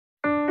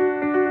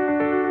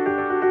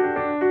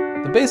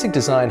The basic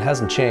design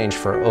hasn't changed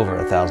for over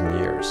 1,000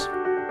 years.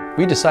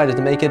 We decided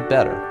to make it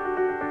better.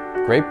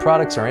 Great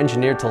products are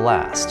engineered to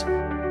last.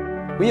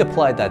 We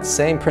applied that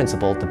same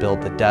principle to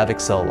build the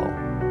Davek Solo,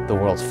 the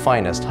world's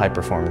finest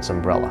high-performance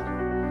umbrella.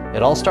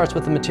 It all starts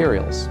with the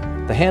materials.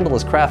 The handle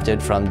is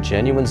crafted from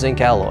genuine zinc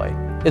alloy.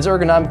 It's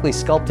ergonomically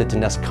sculpted to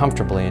nest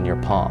comfortably in your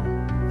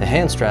palm. The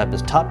hand strap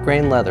is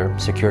top-grain leather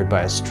secured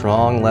by a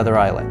strong leather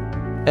eyelet.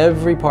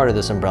 Every part of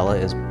this umbrella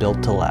is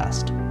built to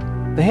last.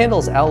 The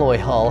handle's alloy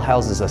hull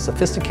houses a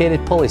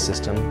sophisticated pulley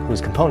system whose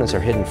components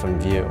are hidden from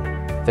view.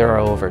 There are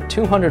over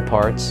 200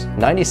 parts,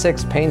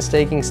 96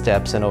 painstaking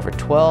steps, and over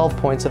 12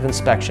 points of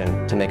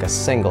inspection to make a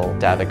single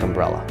Davek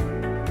umbrella.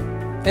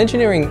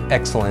 Engineering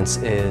excellence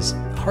is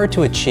hard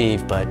to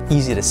achieve but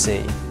easy to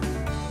see.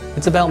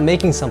 It's about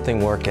making something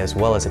work as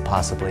well as it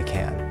possibly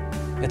can.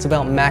 It's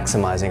about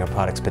maximizing a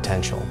product's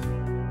potential.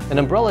 An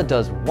umbrella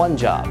does one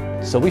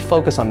job, so we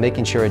focus on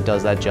making sure it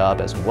does that job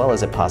as well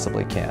as it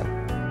possibly can.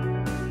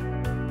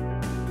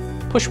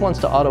 Push once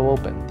to auto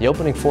open. The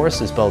opening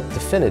force is both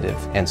definitive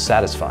and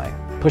satisfying.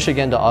 Push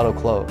again to auto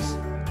close.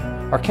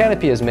 Our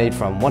canopy is made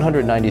from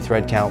 190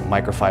 thread count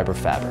microfiber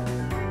fabric,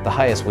 the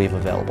highest weave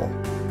available.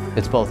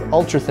 It's both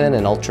ultra thin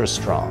and ultra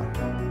strong.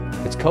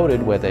 It's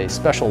coated with a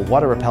special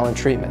water repellent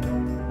treatment.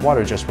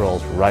 Water just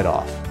rolls right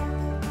off.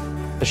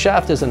 The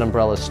shaft is an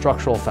umbrella's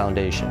structural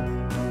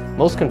foundation.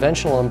 Most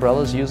conventional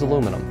umbrellas use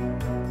aluminum.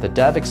 The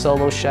Davek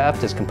Solo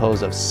shaft is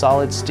composed of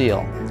solid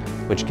steel,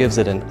 which gives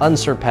it an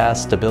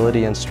unsurpassed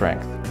stability and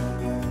strength.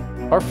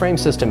 Our frame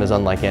system is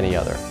unlike any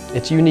other.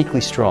 It's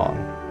uniquely strong.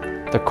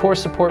 The core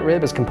support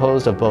rib is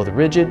composed of both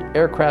rigid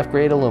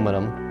aircraft-grade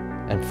aluminum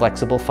and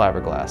flexible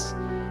fiberglass.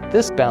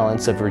 This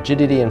balance of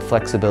rigidity and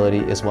flexibility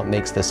is what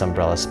makes this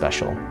umbrella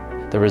special.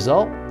 The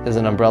result is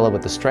an umbrella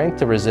with the strength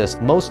to resist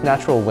most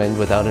natural wind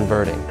without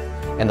inverting,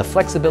 and the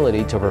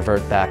flexibility to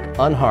revert back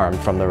unharmed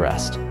from the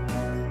rest.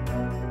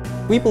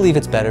 We believe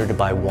it's better to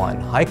buy one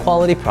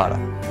high-quality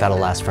product that'll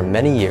last for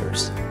many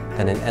years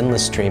than an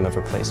endless stream of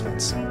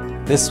replacements.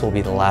 This will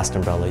be the last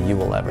umbrella you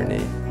will ever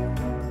need.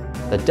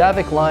 The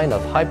Davek line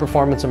of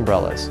high-performance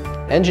umbrellas,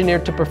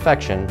 engineered to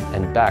perfection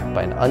and backed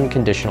by an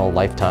unconditional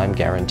lifetime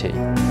guarantee.